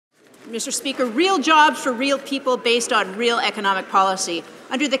Mr. Speaker, real jobs for real people based on real economic policy.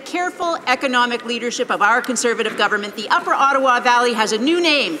 Under the careful economic leadership of our Conservative government, the Upper Ottawa Valley has a new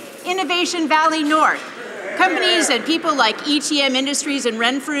name, Innovation Valley North. Companies and people like ETM Industries in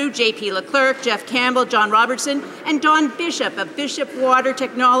Renfrew, JP Leclerc, Jeff Campbell, John Robertson, and Don Bishop of Bishop Water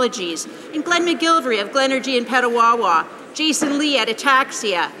Technologies, and Glenn McGilvery of Glenergy in Petawawa, Jason Lee at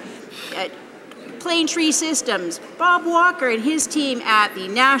Ataxia, Plain Tree Systems, Bob Walker and his team at the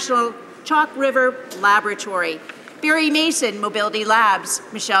National Chalk River Laboratory, Barry Mason, Mobility Labs,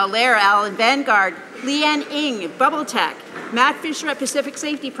 Michelle Lair, Alan Vanguard, Leanne Ing, Bubble Tech, Matt Fisher at Pacific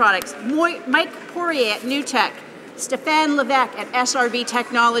Safety Products, Mike Poirier at New Tech, Stéphane Levesque at SRB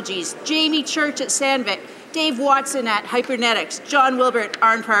Technologies, Jamie Church at Sandvik, Dave Watson at Hypernetics, John Wilbert at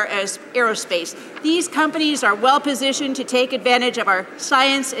Arnpar Aerospace. These companies are well positioned to take advantage of our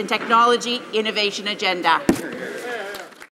science and technology innovation agenda.